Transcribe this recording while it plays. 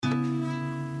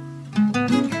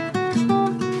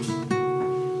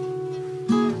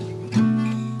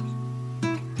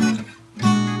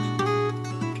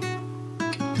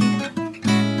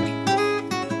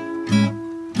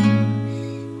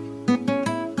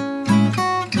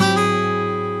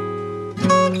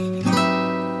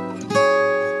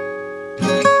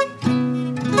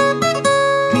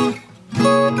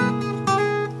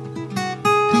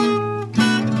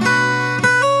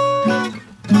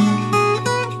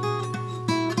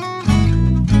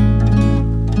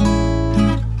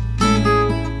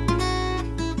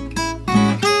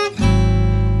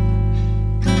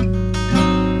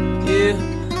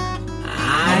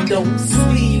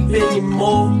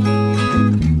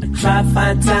try to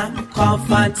find time, can't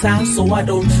find time, so I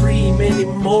don't dream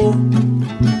anymore.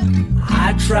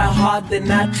 I try hard, then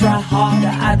I try harder,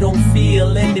 I don't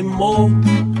feel anymore.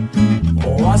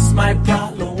 What's my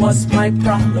problem? What's my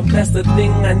problem? That's the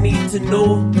thing I need to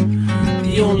know.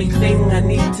 The only thing I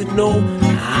need to know.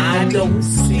 I don't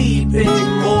sleep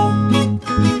anymore.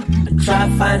 I try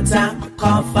to find time,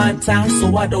 can't find time,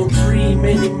 so I don't dream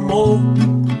anymore.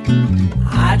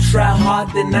 I try hard,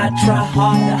 then I try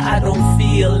harder, I don't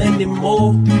feel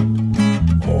anymore.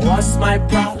 What's my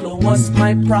problem? What's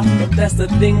my problem? That's the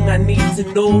thing I need to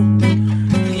know.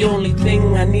 The only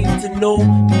thing I need to know.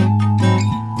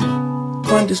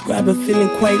 Can't describe a feeling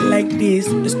quite like this.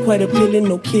 It's quite appealing,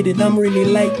 no kidding, I'm really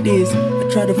like this. I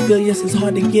try to feel, yes, it's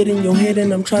hard to get in your head,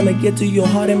 and I'm trying to get to your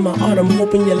heart in my art. I'm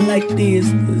hoping you like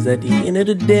this, cause at the end of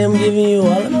the day, I'm giving you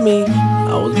all of me.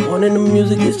 I was born in the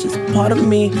music, it's just part of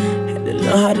me. Had to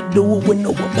learn how to do it with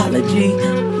no apology.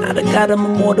 Now that God, I'm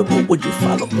immortal, but would you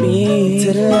follow me?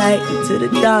 To the light, into the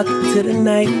dark, into the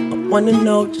night. I wanna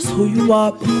know just who you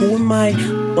are, but who am I?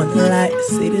 Wanna lie,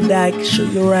 say that I can show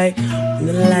you right.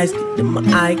 When the lights get in my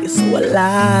eye, get so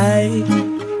alive.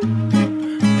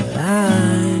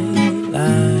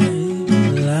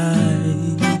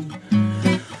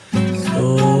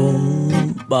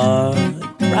 But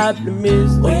problem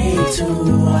is way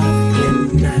too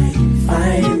often I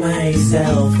find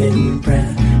myself in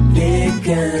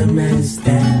predicaments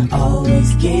that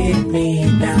always get me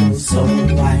down. So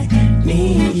I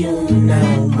need you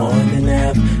now more than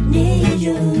ever. Need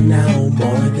you now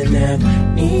more than ever.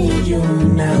 Need you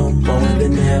now more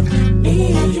than ever.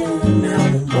 Need you now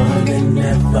more than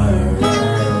ever.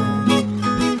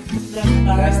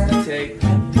 That's the take.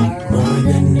 More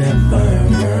than ever.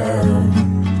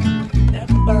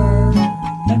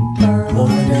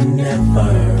 More than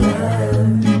ever.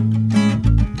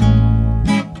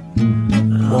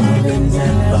 More than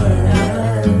ever.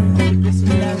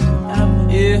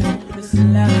 Yeah,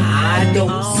 I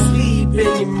don't sleep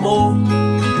anymore.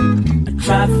 I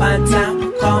try to find time,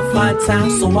 can't find time,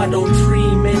 so I don't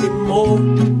dream anymore.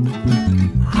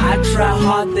 I try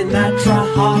hard, then I try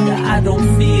harder, I don't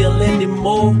feel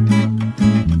anymore.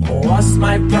 What's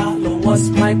my problem? What's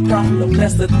my problem?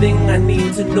 That's the thing I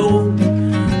need to know.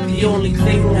 The only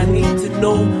thing I need to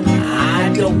know. I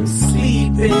don't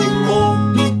sleep anymore.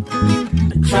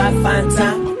 I try to find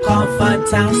time, can't find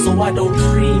time, so I don't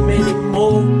dream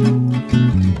anymore.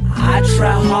 I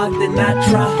try hard, then I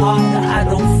try harder, I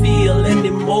don't feel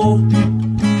anymore.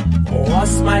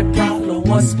 What's my problem?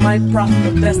 What's my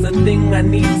problem? That's the thing I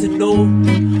need to know.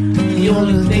 The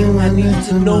only thing I need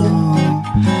to know.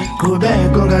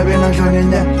 Kubeko ngabe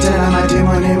nahlonene tela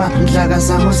mademonima mhlaka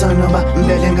samusonoba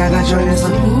mbele ngakajolisa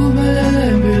ubelele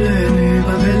empilweni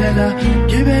babelela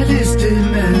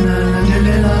gibelistimena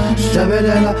nangelela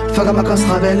jabelela faka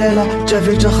makasrabelela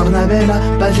javija kharnabela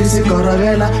badlisi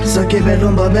korabela sokibela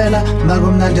umbobela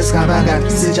magumnandi skabanga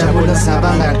sijabula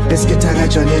skabanga beskitaka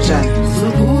jonejan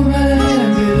ubelele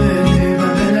empilweni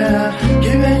babelela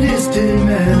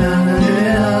gibelistimena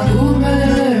nangelela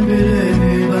ubelele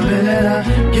empilweni babelela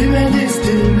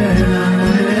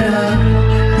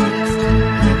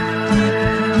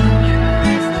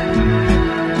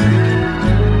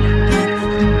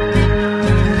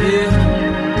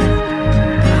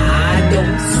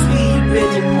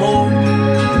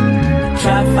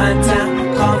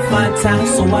time,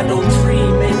 so I don't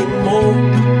dream anymore.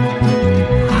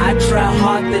 I try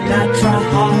hard, then I try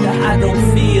harder, I don't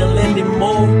feel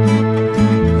anymore.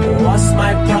 What's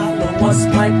my problem? What's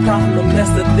my problem?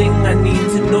 That's the thing I need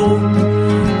to know.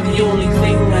 The only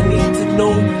thing I need to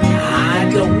know. I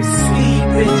don't sleep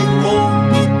anymore.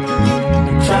 I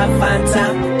try to find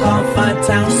time, can't find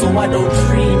time, so I don't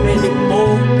dream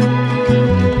anymore.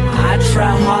 I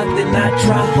try hard, then I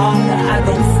try harder, I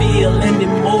don't feel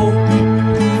anymore.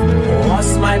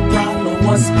 What's my problem?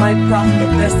 What's my problem?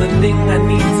 That's the thing I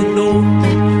need to know.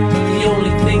 The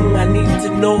only thing I need to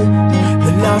know.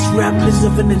 The last rappers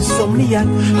of an insomniac.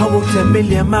 I walked a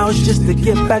million miles just to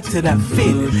get back to that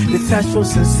feeling. Detached from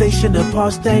sensation of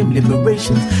pastime,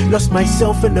 liberations. Lost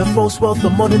myself in the false wealth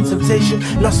of modern temptation.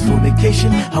 Lost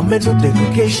fornication, how mental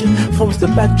degradation forms the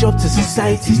backdrop to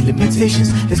society's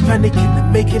limitations. There's panic in the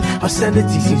making, our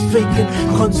sanity seems vacant.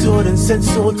 Contoured and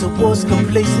censored towards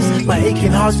complacence. My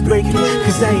aching heart's breaking,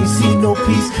 cause I ain't seen no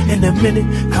peace in a minute,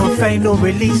 can't find no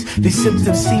release. These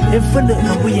symptoms seem infinite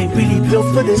and we ain't really built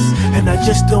for this. And I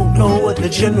just don't know what the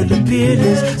general appeal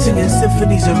is. Singing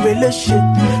symphonies of real shit,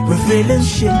 revealing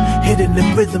shit, hidden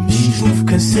in rhythms, truth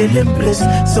concealing bliss.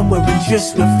 Somewhere in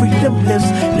just where freedom lives,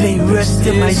 lay rest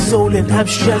in my soul in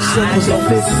abstract circles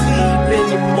of it. I don't sleep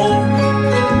anymore.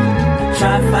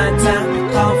 Try to find time,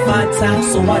 can't find time,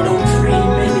 so I don't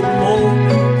dream anymore.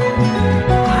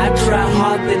 I try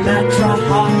hard, then I try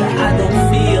harder, I don't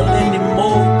feel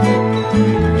anymore.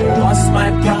 What's my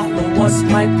problem? What's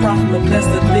my problem? That's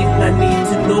the thing I need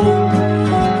to know.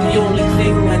 The only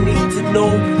thing I need to know.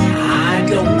 I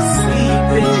don't sleep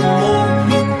anymore.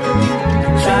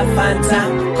 Try to find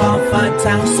time, can't find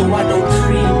time, so I don't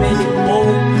dream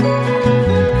anymore.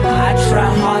 I try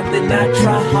hard, then I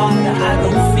try harder, I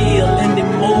don't feel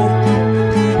anymore.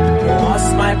 What's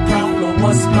my problem?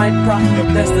 What's my problem?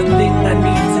 That's the thing I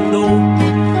need to know.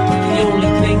 The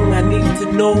only thing I need to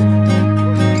know.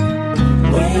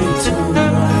 Way too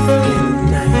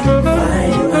often I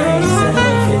find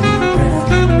myself in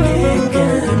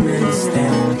predicaments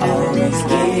that always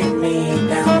get me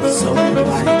down. So I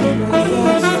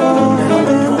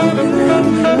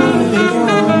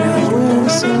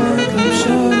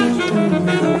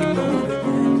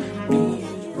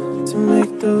need to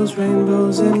make those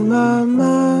rainbows in my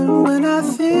mind. When I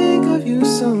think of you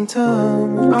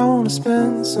sometime, I wanna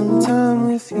spend some time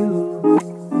with you.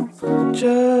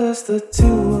 Just the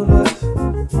two of us.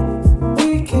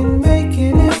 We can make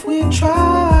it if we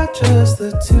try. Just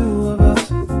the two of us.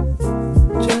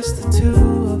 Just the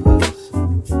two of us.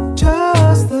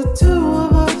 Just the two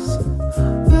of us.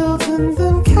 Building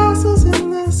them castles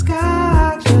in the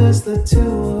sky. Just the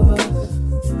two of us.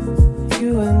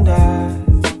 You and I.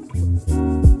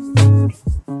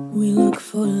 We look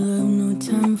for love, no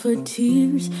time for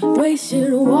tears.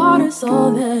 Wasted water's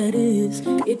all that is.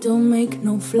 It don't make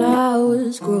no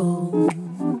flowers grow.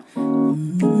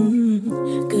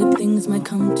 Good things might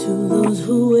come to those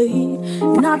who wait,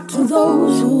 not to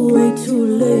those who wait too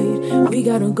late. We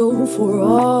gotta go for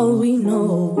all we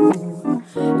know.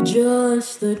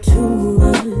 Just the two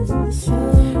of us.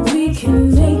 We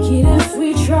can make it if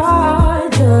we try.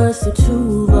 Just the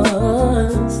two of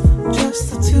us. Just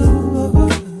the two of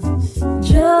us.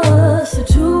 Just the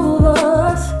two of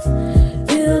us,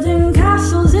 building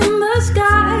castles in the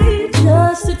sky.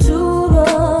 Just the two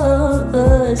of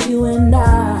us, you and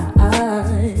I.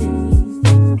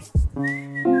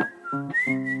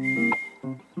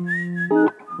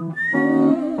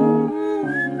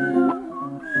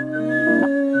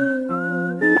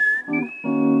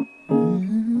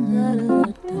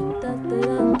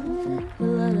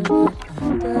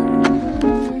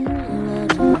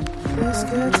 Let's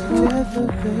get together,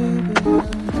 baby.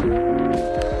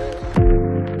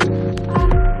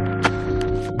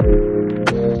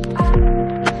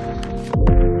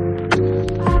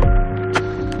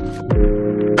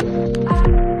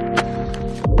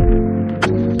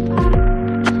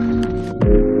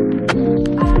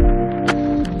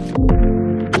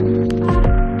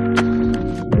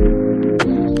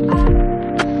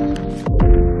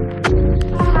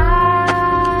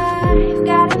 I've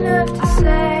got enough to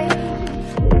say,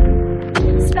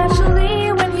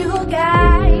 especially when you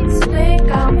guys think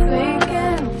I'm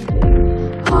faking.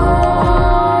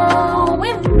 Oh,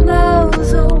 wind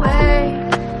blows away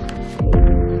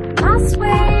my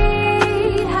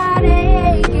sweetheart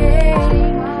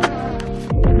aching.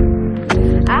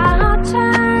 I'll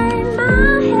turn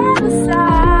my head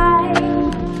aside.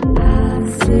 I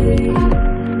see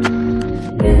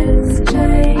it's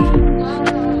changed.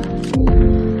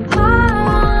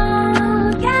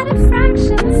 Get a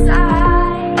fraction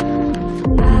side.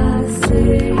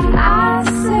 I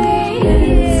say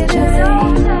it's just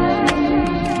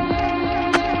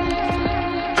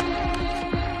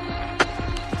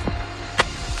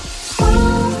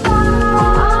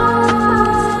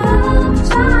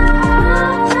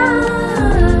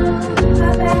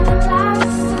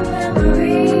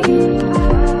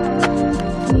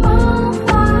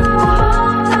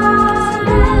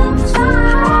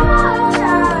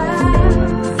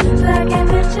like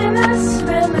indigenous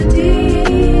remedy.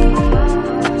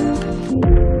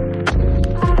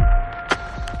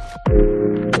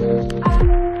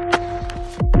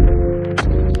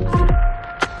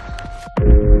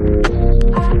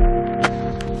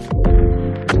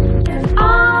 And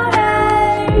all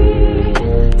day,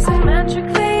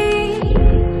 symmetrically,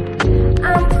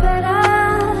 I'm fed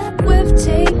up with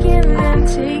taking and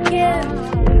taking.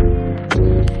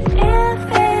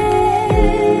 If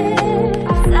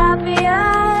it's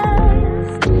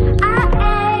obvious,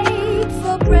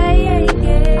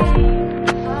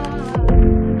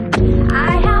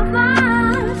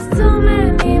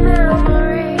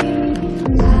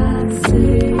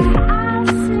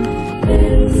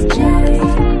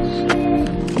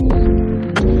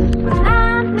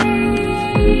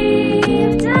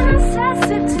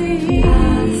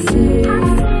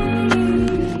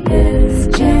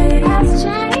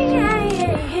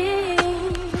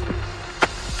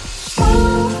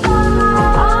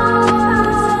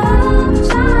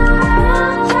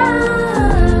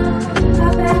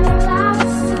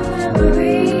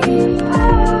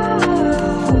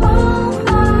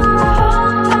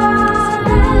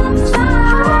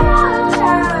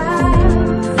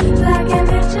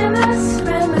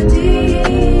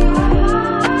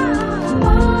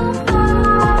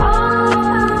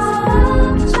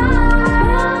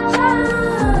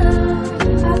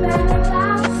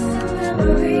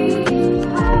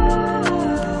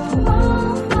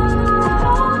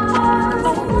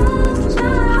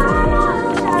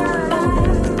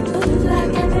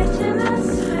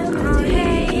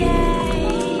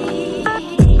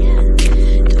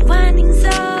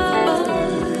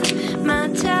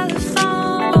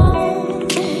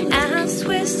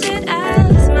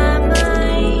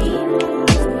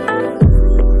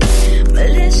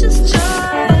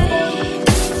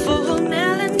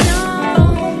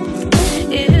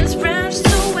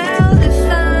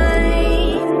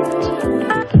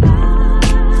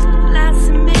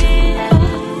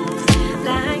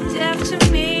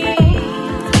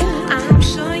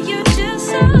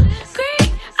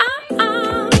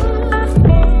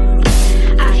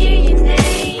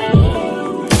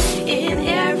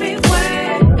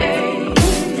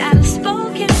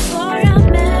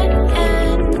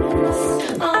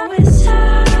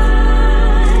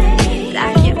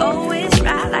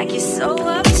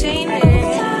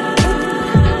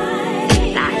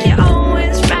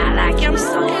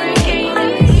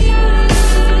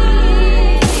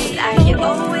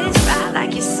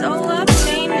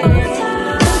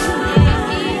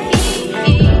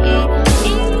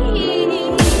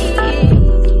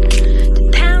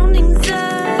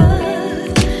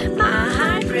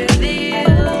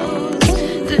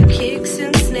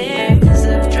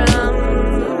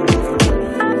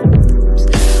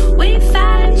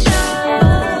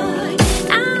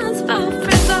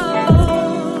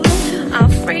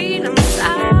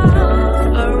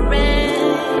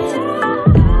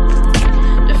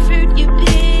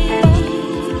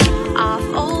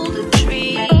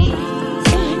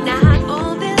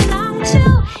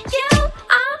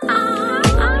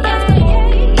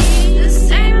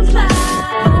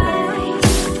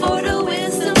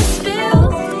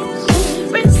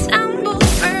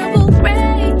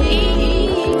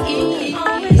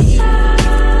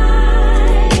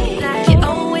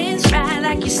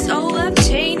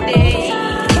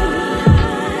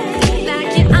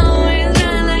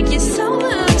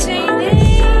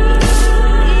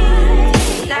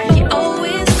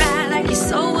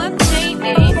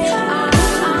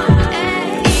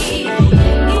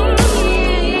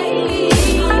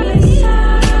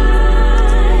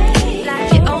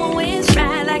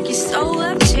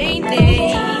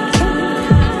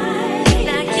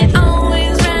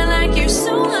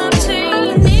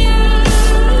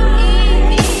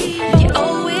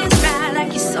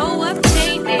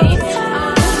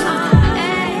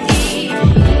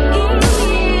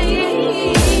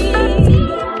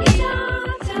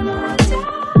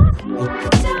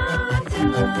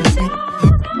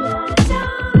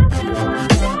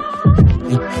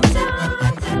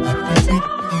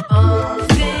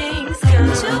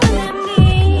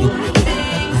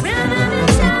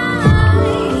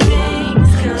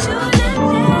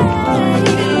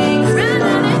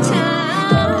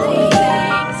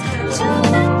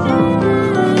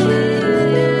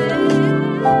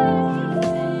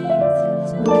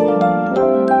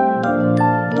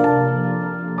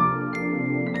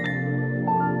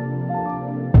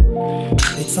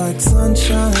 It's like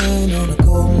sunshine on a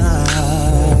cold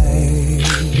night.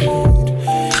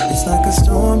 It's like a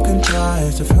storm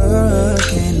comprised of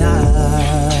hurricane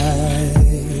eyes.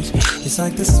 It's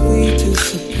like the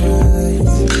sweetest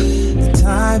surprise, the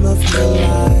time of your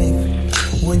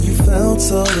life when you felt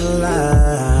so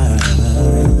alive.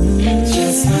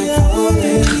 Just like falling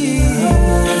in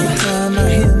love. Every time I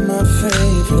hear my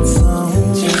favorite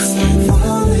song, just like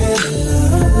falling in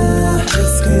love. I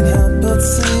just can't help but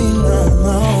sing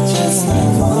along. Just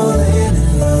like falling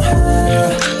in love.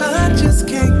 I just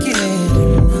can't get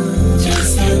enough.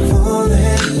 Just like falling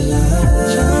in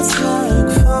love. Just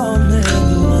like falling in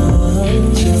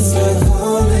love. Just like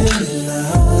falling in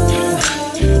love.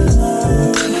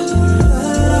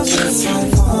 Just like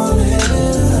falling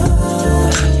in love.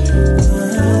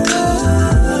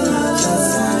 Just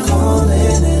like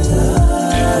falling in love.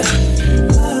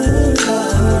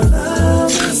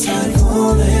 Just like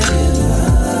falling in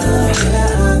love. Yeah,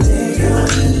 I think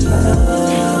I'm in love.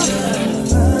 Just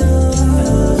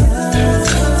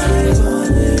like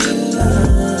falling in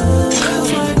love. Just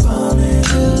like falling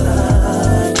in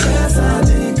love. Yes, I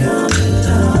think I'm in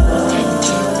love.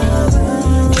 Just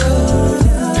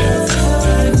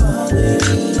like falling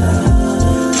in love.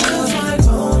 Just like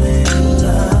falling in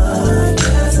love.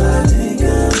 Yes, I think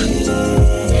I'm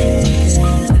in.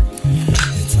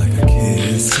 It's like a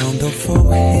kiss on the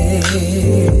forehead.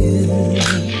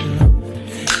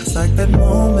 It's like that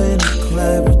moment of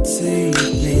clarity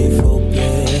before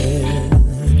bed.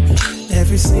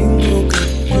 Every single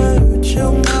good word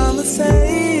your mama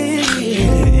said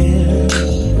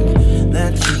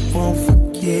that you won't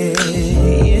forget.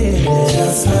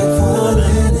 Just like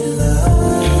falling in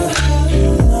love.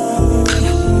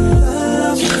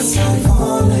 Just like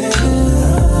falling in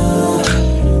love.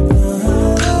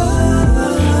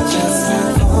 Just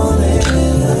like falling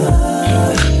in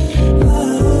love.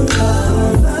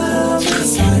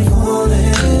 Just like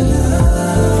falling in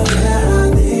love. Yeah,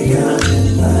 I think I'm in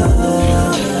love.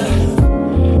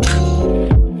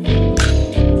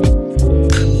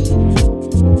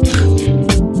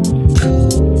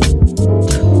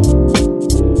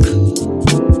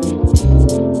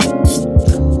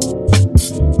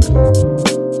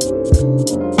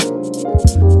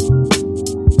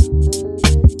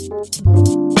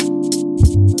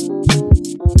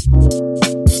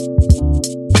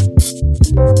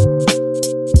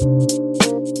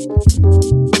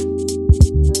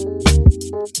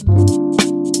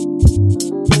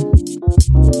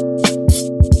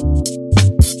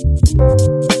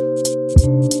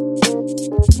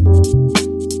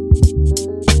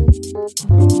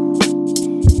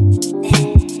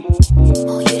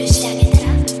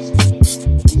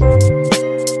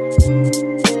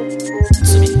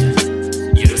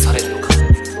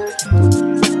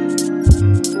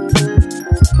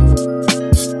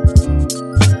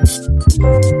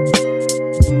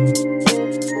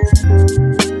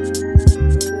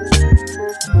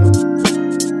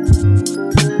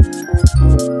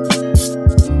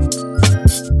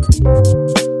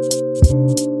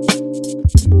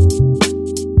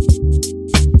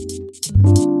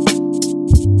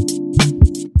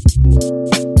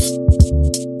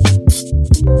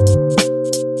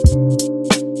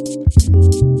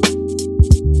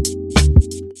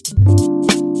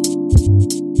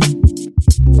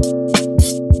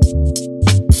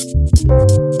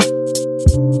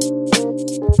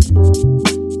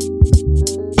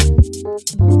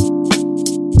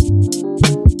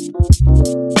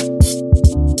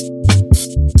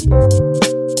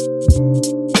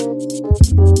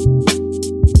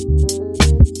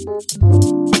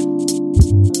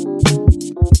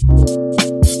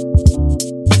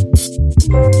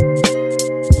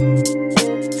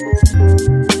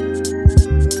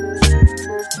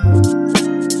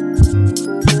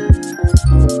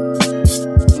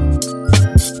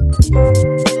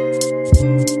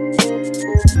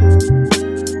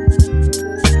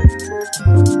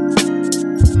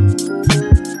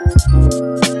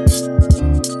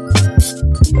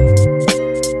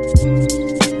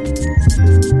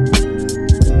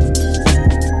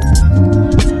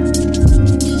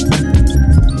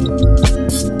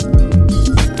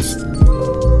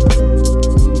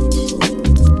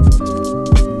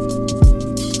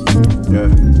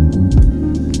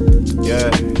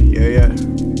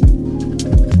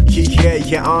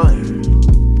 Yeah,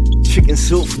 chicken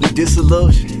soup for the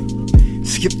disillusion.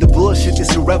 Skip the bullshit,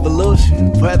 this a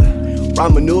revolution. Whether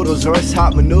ramen noodles or it's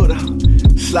hot menudo,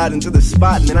 slide into the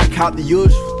spot and then I cop the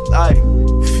usual. Like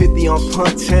 50 on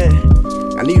punt 10.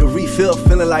 I need a refill,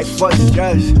 feeling like fuck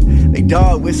stress. They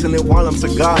dog whistling while I'm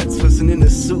cigar twisting in the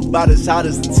soup, about as hot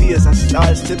as the tears I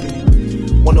start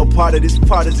tipping. Want no part of this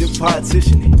partisan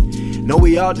politicianing. No,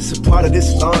 we all just a part of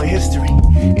this long history.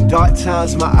 In dark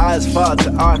times, my eyes fall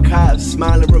to archives.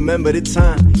 Smile and remember the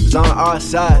time was on our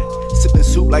side. Sipping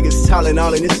soup like it's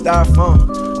Tylenol in this styrofoam.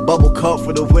 A bubble cup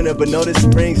for the winter, but know that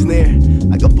spring's near.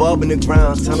 Like a bulb in the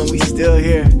ground, telling we still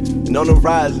here. And on the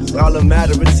rise, it's all a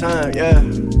matter of time, yeah.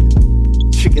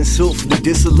 Chicken soup for the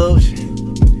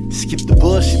disillusion. Skip the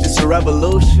bullshit, it's a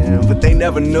revolution. But they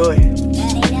never knew it,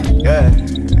 yeah,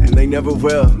 and they never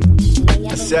will.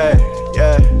 I said,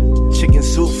 yeah, chicken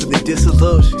soup for the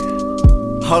disillusion.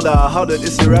 Hold up,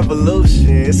 it's a revolution.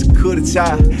 It's a coup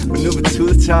d'etat, maneuver to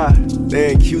the top.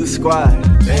 They ain't cue the squad,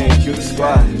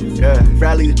 yeah.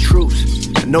 Rally the troops.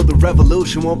 I know the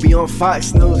revolution won't be on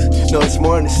Fox News. No, it's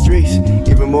more in the streets,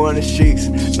 even more in the streets.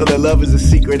 Know that love is a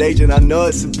secret agent, I know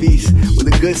it's a beast. With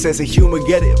a good sense of humor,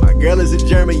 get it. My girl is a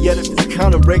German, yet if it's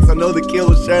counter breaks, I know the kill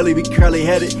will surely be curly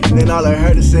headed. And then all of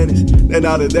her descendants, then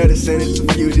all of their descendants.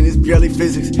 Confusion is barely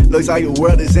physics. Looks like your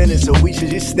world is in it, so we should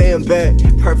just stay in bed.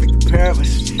 Perfect pair of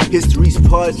us. History's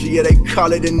poetry, yeah, they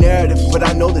call it a narrative. But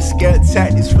I know the scared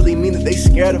tactics really mean that they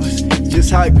scared of us. It's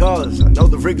just how it goes. I know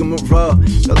the rigmarole,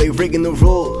 know they rigging the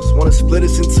rules. Wanna split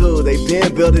us in two. They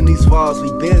been building these walls,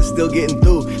 we been still getting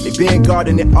through. They been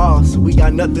guarding it all, so we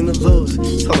got nothing to lose.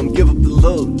 Told them give up the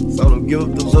loot,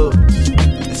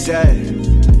 It's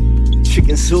sad.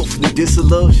 Chicken soup for the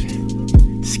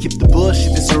disillusion. Skip the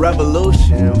bullshit, it's a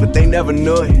revolution. But they never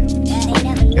knew it,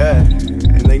 yeah,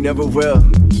 and they never will.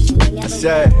 I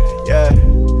said, yeah,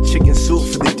 chicken soup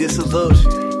for the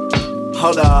disillusion.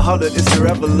 Hold up, it's a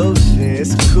revolution.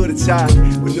 It's a coup d'etat,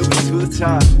 maneuver to the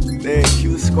top. They ain't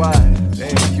cue the squad,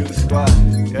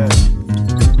 yeah.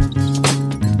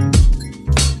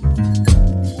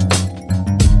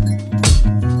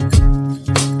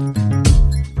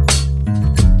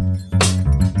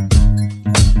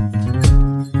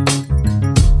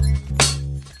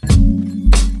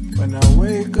 When I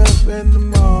wake up in the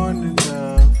morning,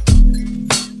 love,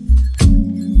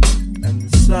 and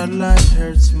the sunlight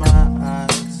hurts my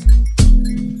eyes,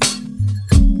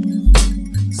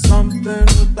 something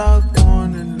without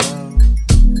warning, love,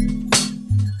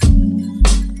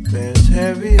 bears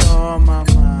heavy on my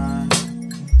mind.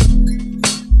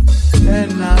 Then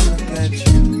I look at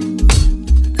you,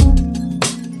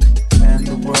 and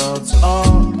the world's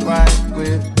alright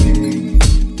with me.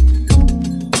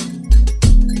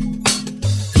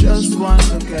 Just one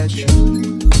look at you,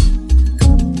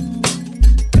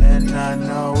 and I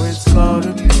know it's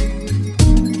gonna be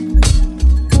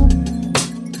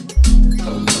a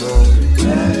lovely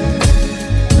day.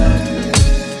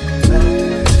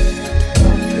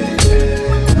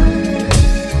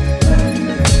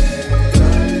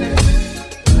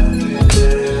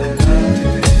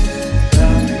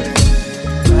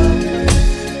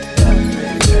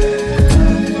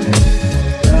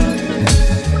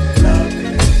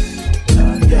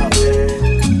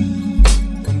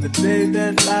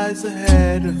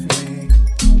 Ahead of me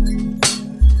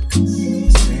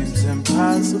seems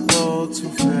impossible to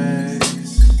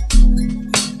face,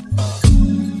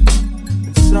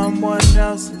 and someone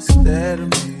else instead of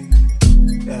me,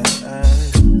 yeah,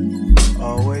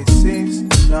 always seems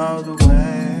to know the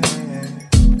way.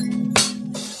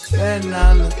 Then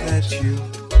I look at you,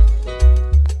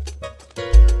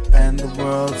 and the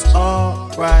world's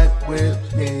alright with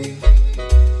me.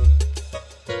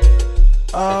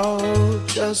 Oh,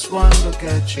 just one look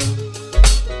at you,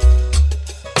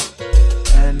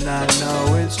 and I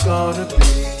know it's gonna be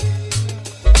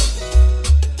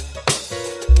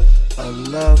a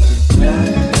lovely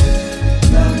day.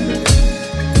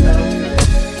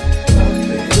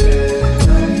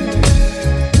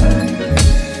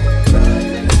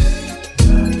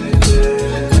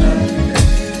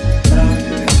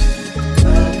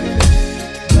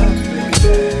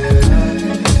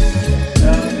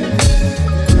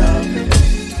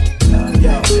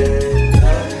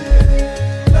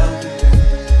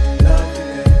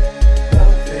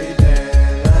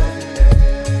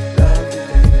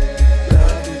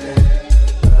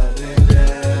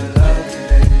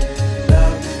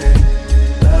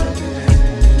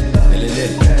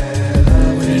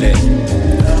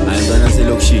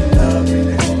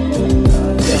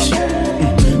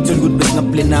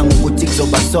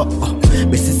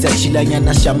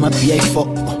 Besisachilanyana shama BA4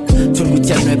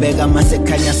 Tuluthi anwebeka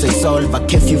masekhanya sesolva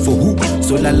curfew for who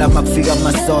solala makufika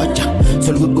masoja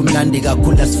Tuluthi kumnandi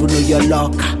kakhulu asifuna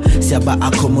uyoloka siyaba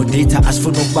accommodator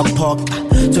asifuna ukubaphoqa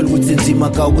thola ukuthi nzima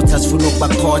ka ukuthi asifuna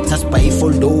ukubakhotha sibaye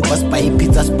ifold over sibaye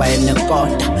ipizza sibaye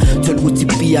nekota thola ukuthi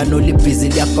piano libhizi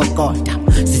liyakokota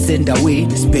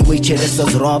sisendaweni sibhekwe ichere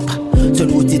sozirobha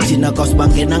thola ukuthi thina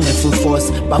kawusibangena nge-full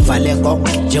force bavale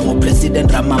konke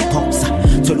njengopresident Ramaphosa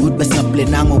thola ukuthi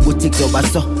besingaplenanga ukuthi kuzoba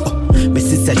so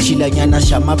besisachila nyana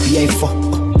shama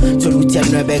BI4 thola ukuthi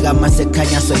yanwebeka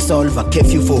masekhanya soyisolva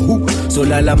curfew for who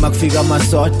solala makufika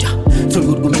amasoda thola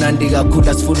ukuthi kumnandi kakhulu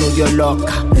asifuna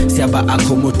ukuyoloka siyaba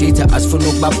accommodate asifuna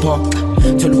ukubaphoqa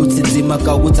thola ukuthi nzima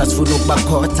ka ukuthi asifuna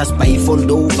ukubakhotha sibaye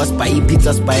ifold over sibaye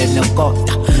ipizza sibaye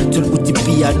nekota thola ukuthi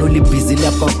piano libhizi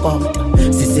liyakokota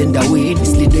sisendaweni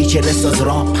silinde ichere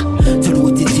sozirobha thola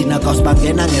ukuthi thina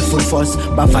kawusibangena nge-full force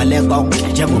bavale konke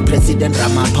njengopresident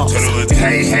Ramaphosa thola ukuthi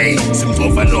hey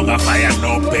simzova loka fire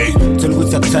no pay thola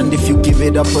ukuthi akuthanda if you give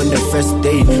it up on the first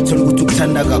day thola ukuthi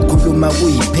ukuthanda kakhulu uma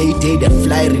kuyi-payday the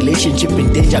fly relationship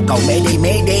in danger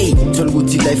mayday thola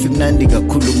ukuthi life imnandi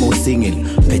kakhulu uma usingile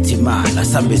phethe imali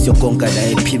asambe siyokonka la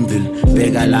ePimville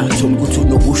bheka la thola ukuthi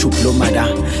unokusho ublomada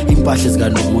impahla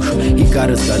zikanokusho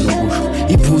ikari zikanokusho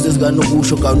iphuze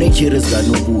zikanokusho kawunejere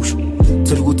zikanokusho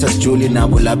thola ukuthi asijoli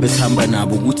nabo lapho esihamba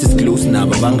nabo ukuthi siclose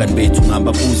nabo abangani bethu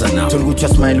ngababuza nabo thola ukuthi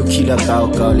asmile ukhila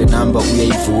gawu le number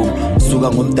uyayivuma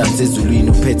suka ngomdansi ezulwini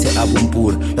uphethe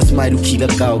abompura asmile ukhila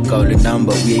gawu le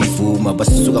number uyayivuma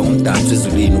basuka ngomdansi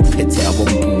ezulwini uphethe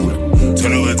abompura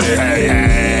thola ukuthi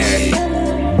hey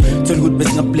thola ukuthi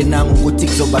besingaplenanga ukuthi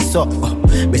kuzoba so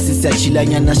besisiyachila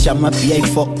nyana shama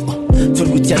BI4 thola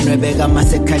ukuthi yanwebeka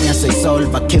masekhanya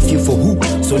soyisolva curfew for who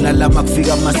solala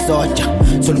makufika amasoja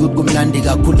thola ukuthi kumnandi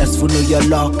kakhulu asifuna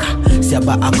ukuyoloka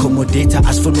siyaba accommodate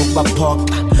asifuna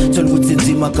ukubaphoqa thola ukuthi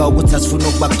nzima ka ukuthi asifuna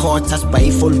ukubakhotha sibaye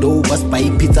ifold over sibaye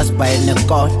ipizza sibaye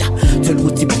nekota thola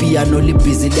ukuthi piano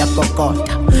libhizi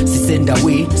liyakokota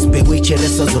sisendaweni sibhekwe ichere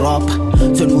sozirobha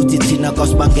thola ukuthi thina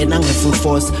kawusibangena nge-full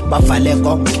force bavale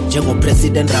konke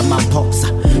njengopresident Ramaphosa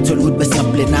thola ukuthi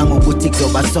besingaplenanga ukuthi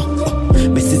kuzoba so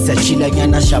besisachila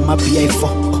nyana shama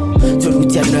BI4 thola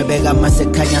ukuthi yanwebeka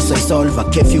masekhanya soyisolva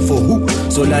curfew for who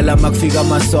solala makufika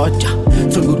amasoja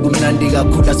thola ukuthi kumnandi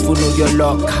kakhulu asifuna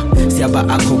ukuyoloka siyaba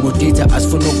accommodate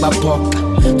asifuna ukubaphoqa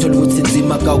thola ukuthi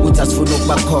nzima ka ukuthi asifuna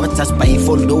ukubakhotha sibaye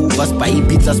ifold over sibaye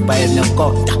ipizza sibaye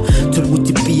nekota thola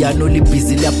ukuthi piano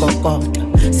libhizi liyakokota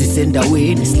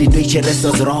sisendaweni silinde ichere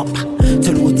sozirobha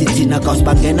thola ukuthi thina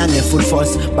kawusibangena nge-full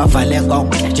force bavale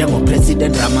konke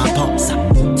njengopresident Ramaphosa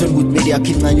thola ukuthi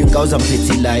beliyakhincanywe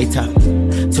kawuzamphethi lighter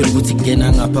thola ukuthi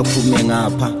kungena ngapha kuphume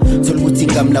ngapha thola ukuthi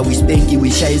ingamla wisbenki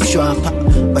wishaye isishwapha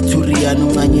bathuriyana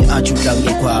uncanye athi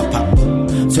udlangekhwapha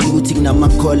thola ukuthi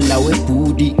kunama-call la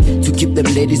webhoodi to keep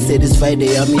them ladies satisfied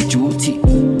they are me duty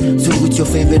thola ukuthi your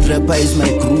favorite rapper is my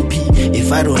groupie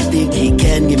if I don't think he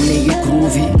can ngimnike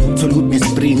groovy thola ukuthi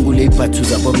nespring kule ibhathu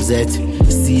zabomzethe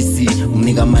sisi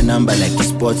unika amanamba like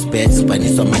sports bet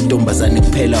sibaniswa amantombazane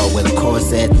kuphela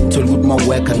wekhoset thola ukuthi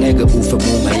mawuweka ngeke ufe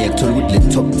mungayeka thola ukuthi le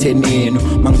top 10 yenu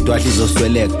mangidwadla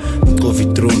izosweleka ngicova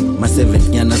i-throne ma-7th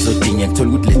nyana zodingeka thola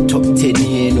ukuthi le top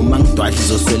 10 yenu mangidwadla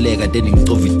izosweleka then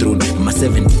ngicova i-throne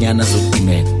ma-7th nyana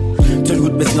zodingeka thola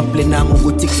ukuthi besingaplenanga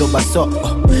ukuthi kuzoba so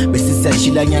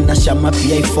besisiyachila nyana shama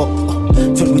BI4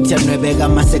 thola ukuthi yanwebeka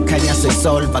masekhanya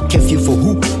soyisolva curfew for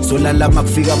who solala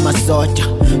makufika amasoja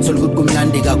thola ukuthi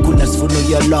kumnandi kakhulu asifuna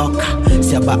ukuyoloka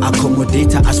siyaba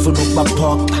accommodate asifuna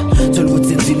ukubaphoqa thola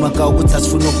ukuthi nzima ka ukuthi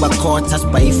asifuna ukubakhotha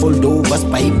sibaye ifold over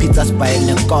sibaye ipizza sibaye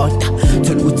nekota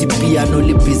thola ukuthi piano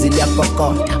libhizi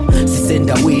liyakokota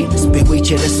sisendaweni sibhekwe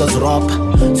ichere sozirobha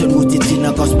thola ukuthi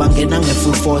thina kawusibangena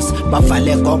nge-full force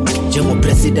bavale konke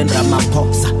njengopresident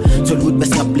Ramaphosa thola ukuthi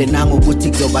besingaplenanga ukuthi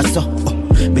kuzoba so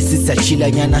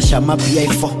besisachila nyana shama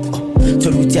BI4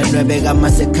 thola ukuthi yanwebeka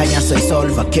masekhanya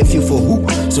soyisolva curfew for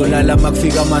who solala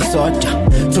makufika amasoja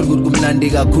thola ukuthi kumnandi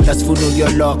kakhulu asifuna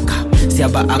ukuyoloka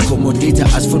siyaba accommodate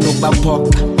asifuna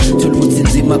ukubaphoqa thola ukuthi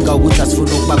nzima ka ukuthi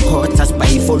asifuna ukubakhotha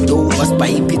sibaye ifold over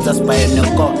sibaye ipizza sibaye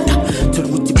nekota thola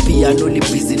ukuthi piano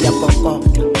libhizi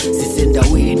liyakokota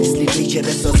sisendaweni silinde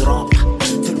ichere sozirobha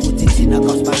thola ukuthi thina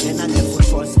kawusibangena nge-full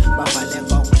force bavale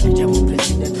konke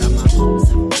njengopresident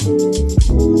Ramaphosa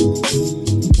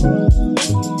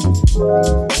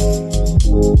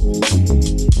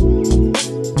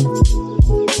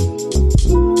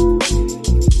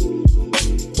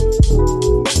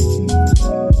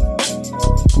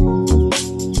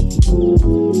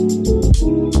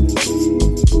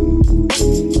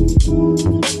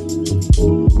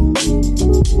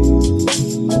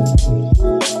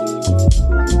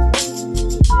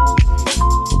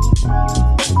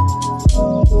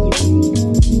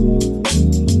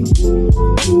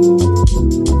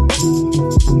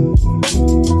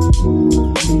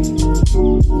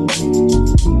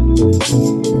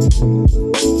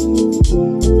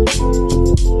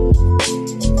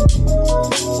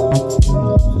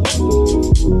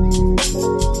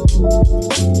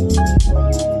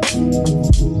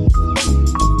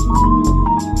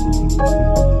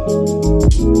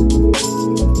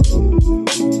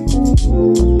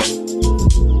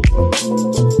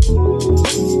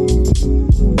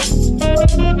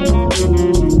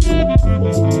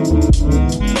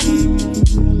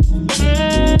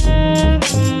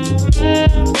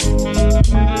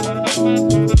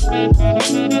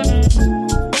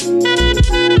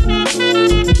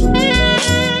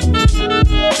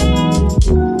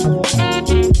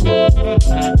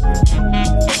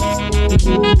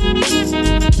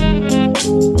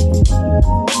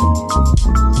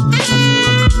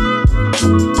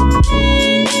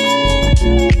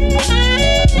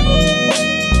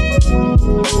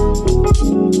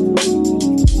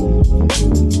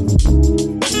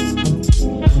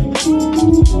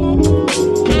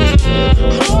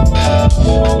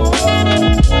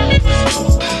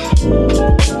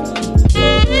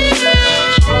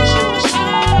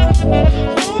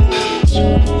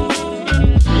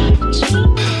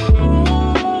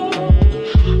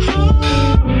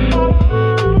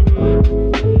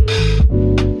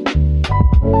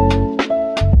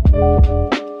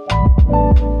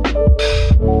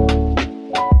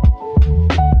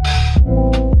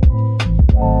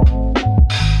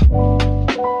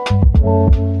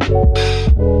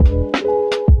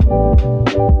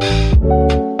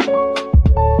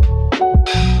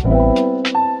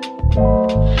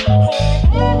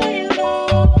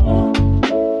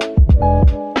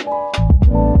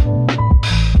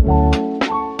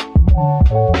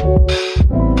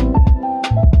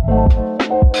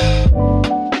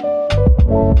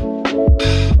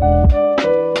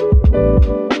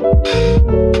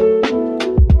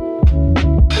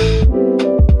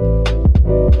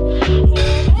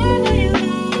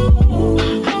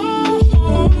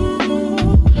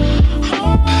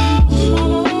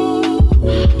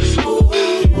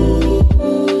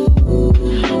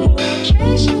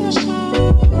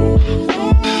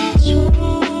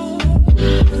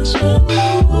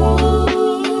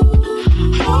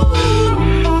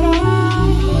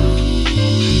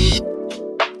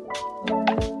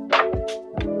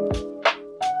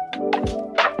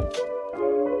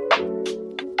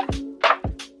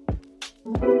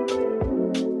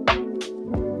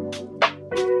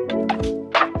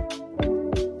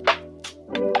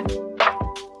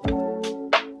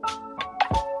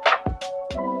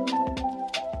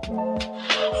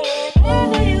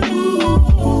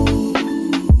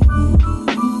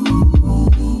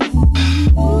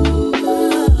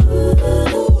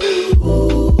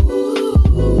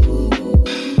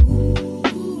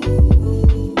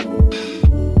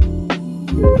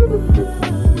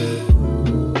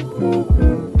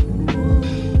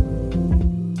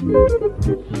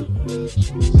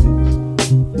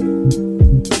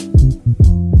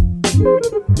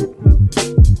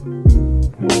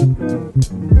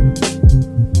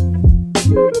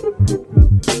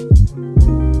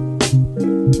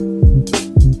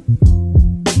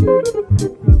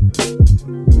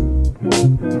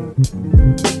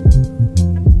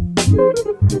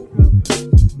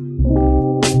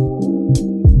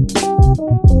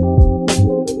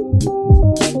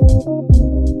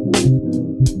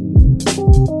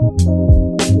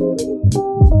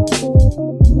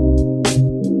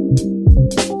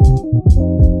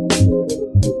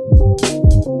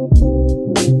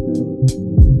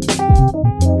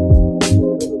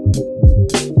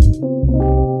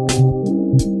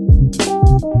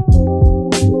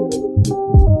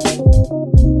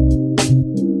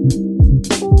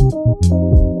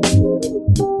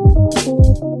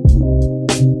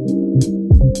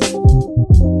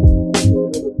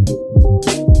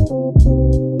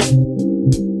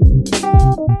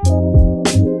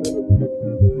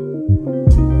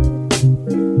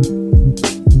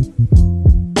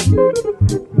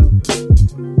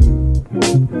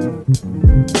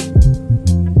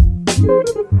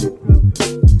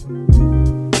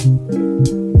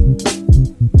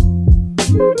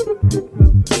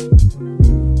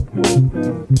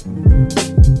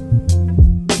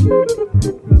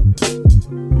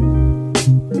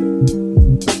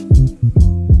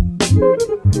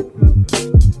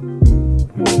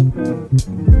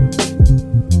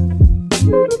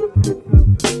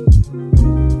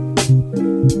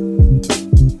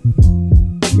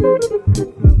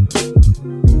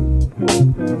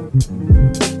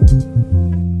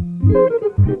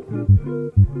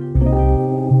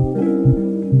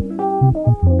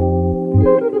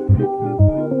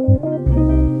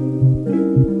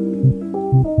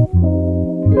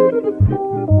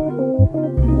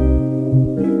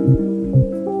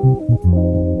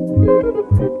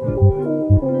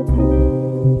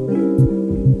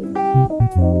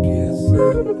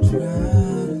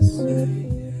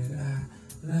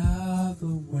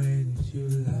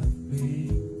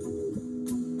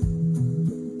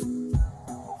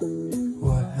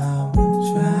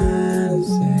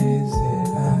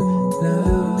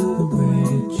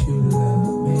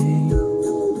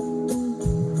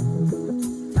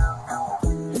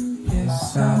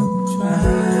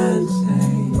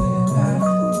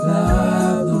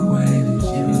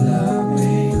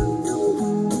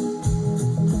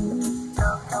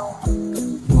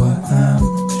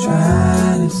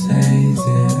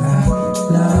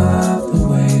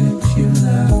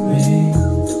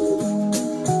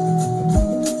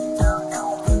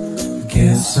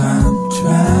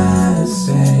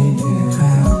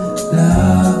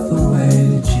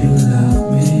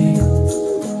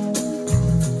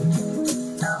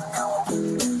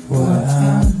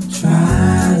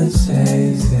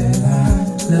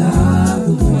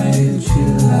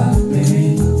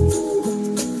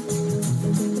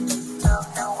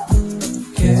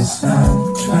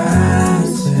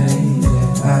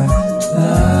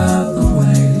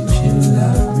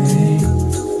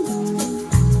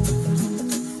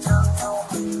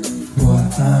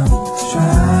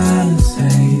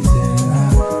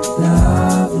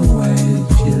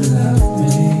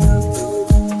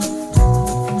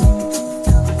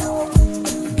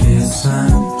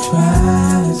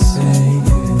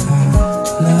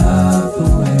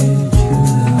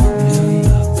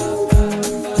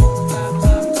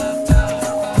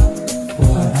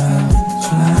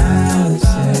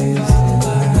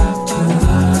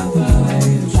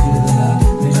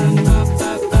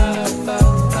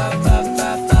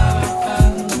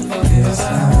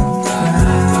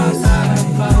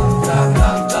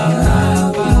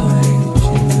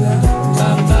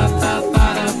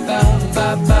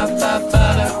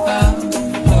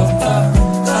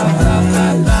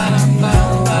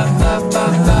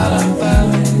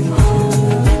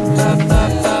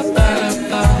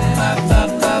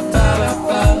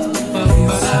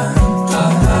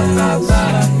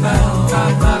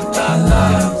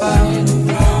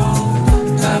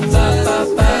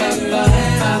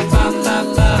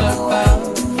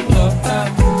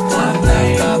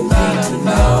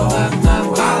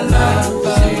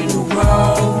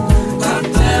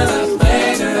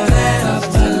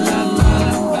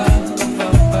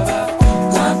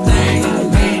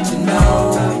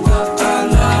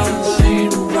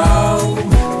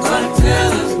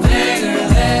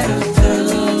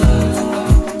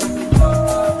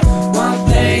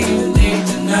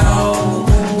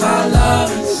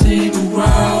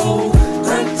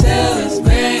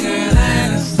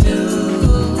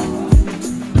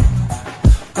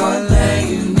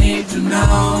to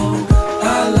know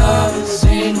our love has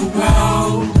seen the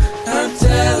grow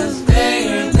until it's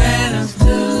bigger than us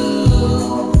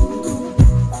two.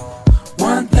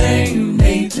 One thing you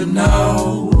need to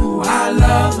know, our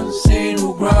love has seen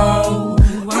the grow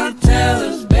until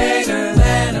it's bigger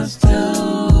than us two.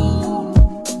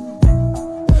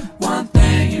 One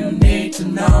thing you need to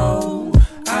know,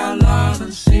 our love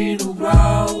has seen the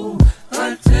grow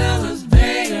until it's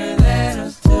bigger than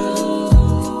us two.